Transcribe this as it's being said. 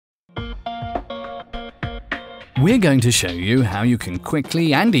We're going to show you how you can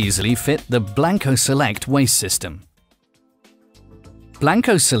quickly and easily fit the BLANCO SELECT waste system.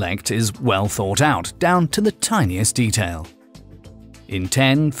 BLANCO SELECT is well thought out, down to the tiniest detail. In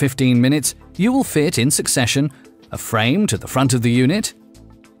 10–15 minutes, you will fit in succession a frame to the front of the unit,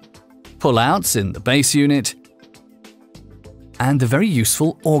 pull-outs in the base unit, and the very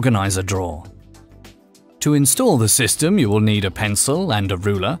useful organizer drawer. To install the system, you will need a pencil and a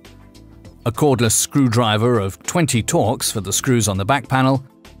ruler, a cordless screwdriver of 20 Torx for the screws on the back panel,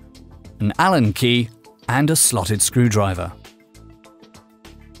 an Allen key, and a slotted screwdriver.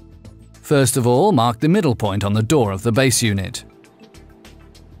 First of all, mark the middle point on the door of the base unit.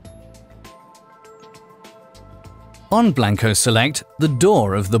 On BLANCO SELECT, the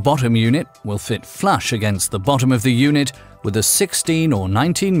door of the bottom unit will fit flush against the bottom of the unit with a 16 or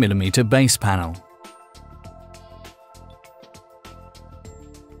 19 mm base panel.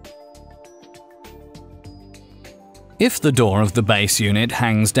 If the door of the base unit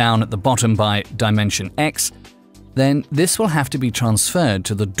hangs down at the bottom by dimension X, then this will have to be transferred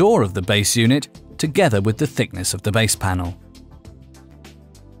to the door of the base unit together with the thickness of the base panel.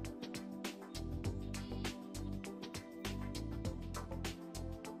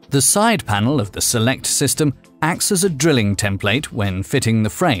 The side panel of the SELECT system acts as a drilling template when fitting the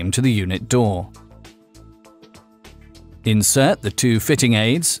frame to the unit door. Insert the two fitting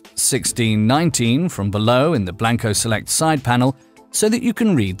aids, 16–19 from below in the BLANCO SELECT side panel so that you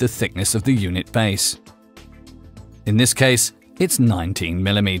can read the thickness of the unit base. In this case, it's 19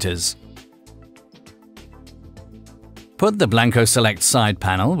 mm. Put the BLANCO SELECT side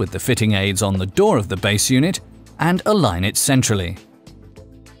panel with the fitting aids on the door of the base unit and align it centrally.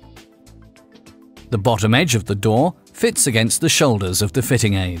 The bottom edge of the door fits against the shoulders of the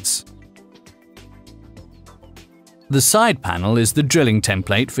fitting aids. The side panel is the drilling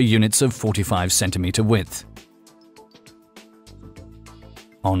template for units of 45 cm width.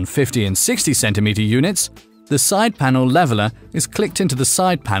 On 50 and 60 cm units, the side panel leveler is clicked into the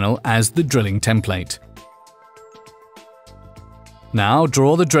side panel as the drilling template. Now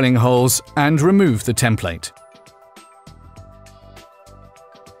draw the drilling holes and remove the template.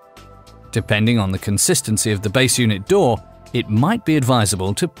 Depending on the consistency of the base unit door, it might be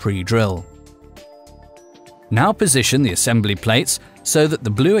advisable to pre-drill. Now position the assembly plates so that the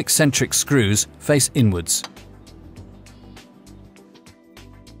blue eccentric screws face inwards.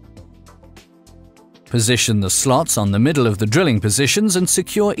 Position the slots on the middle of the drilling positions and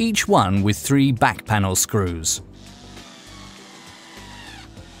secure each one with 3 back panel screws.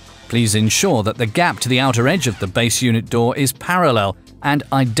 Please ensure that the gap to the outer edge of the base unit door is parallel and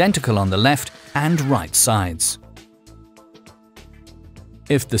identical on the left and right sides.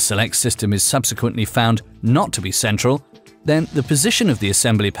 If the SELECT system is subsequently found not to be central, then the position of the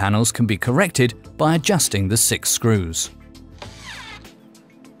assembly panels can be corrected by adjusting the 6 screws.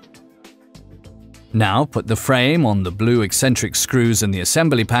 Now put the frame on the blue eccentric screws in the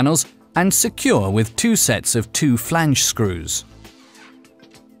assembly panels and secure with 2 sets of 2 flange screws.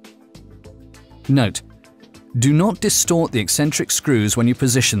 Note: do not distort the eccentric screws when you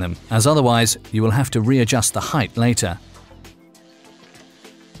position them, as otherwise you will have to readjust the height later.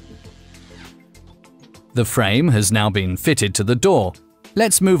 The frame has now been fitted to the door.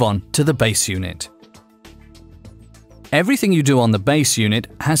 Let's move on to the base unit. Everything you do on the base unit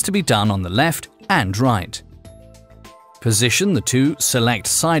has to be done on the left and right. Position the 2 SELECT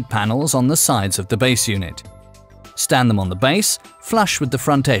side panels on the sides of the base unit. Stand them on the base, flush with the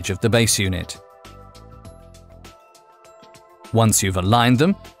front edge of the base unit. Once you've aligned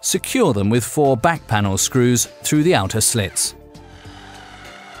them, secure them with 4 back panel screws through the outer slits.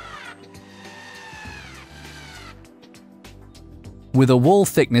 With a wall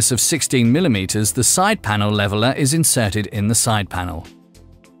thickness of 16 mm, the side panel leveler is inserted in the side panel.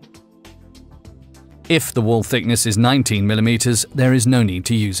 If the wall thickness is 19 mm, there is no need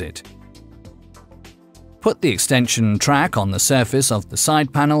to use it. Put the extension track on the surface of the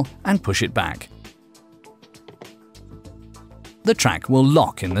side panel and push it back. The track will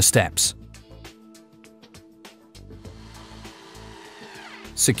lock in the steps.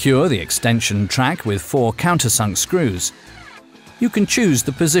 Secure the extension track with 4 countersunk screws. You can choose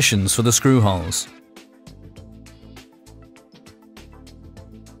the positions for the screw holes.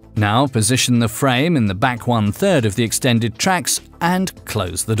 Now position the frame in the back 1/3 of the extended tracks and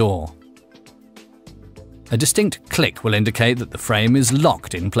close the door. A distinct click will indicate that the frame is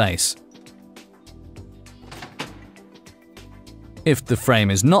locked in place. If the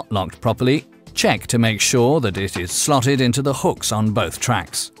frame is not locked properly, check to make sure that it is slotted into the hooks on both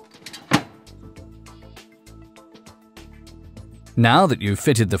tracks. Now that you've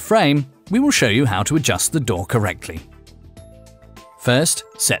fitted the frame, we will show you how to adjust the door correctly. First,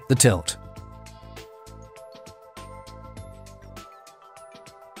 set the tilt.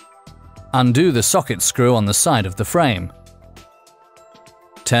 Undo the socket screw on the side of the frame.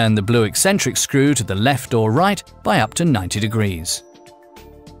 Turn the blue eccentric screw to the left or right by up to 90 degrees.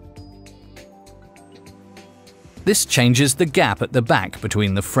 This changes the gap at the back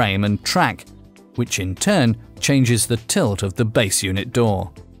between the frame and track, which in turn changes the tilt of the base unit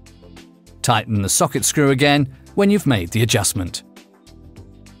door. Tighten the socket screw again when you've made the adjustment.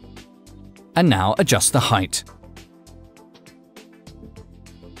 And now adjust the height.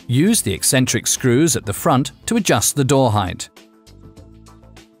 Use the eccentric screws at the front to adjust the door height.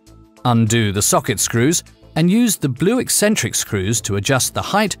 Undo the socket screws and use the blue eccentric screws to adjust the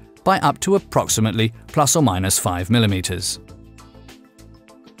height by up to approximately plus or minus 5 mm.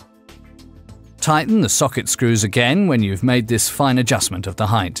 Tighten the socket screws again when you've made this fine adjustment of the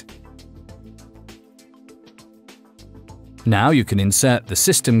height. Now you can insert the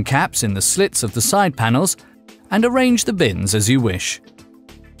system caps in the slits of the side panels and arrange the bins as you wish.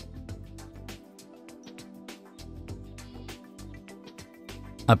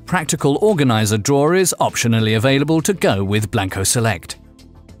 A practical organizer drawer is optionally available to go with BLANCO SELECT.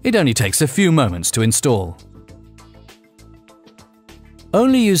 It only takes a few moments to install.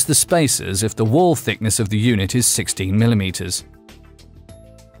 Only use the spacers if the wall thickness of the unit is 16 mm.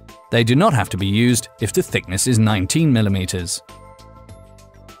 They do not have to be used if the thickness is 19 mm.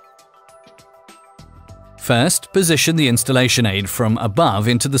 First, position the installation aid from above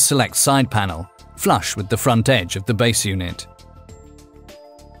into the Select side panel, flush with the front edge of the base unit.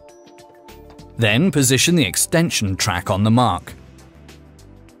 Then position the extension track on the mark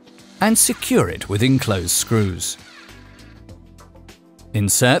and secure it with enclosed screws.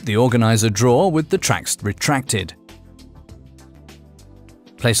 Insert the organizer drawer with the tracks retracted.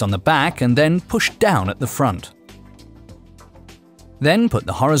 Place on the back and then push down at the front. Then put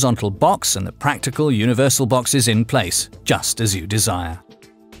the horizontal box and the practical universal boxes in place, just as you desire.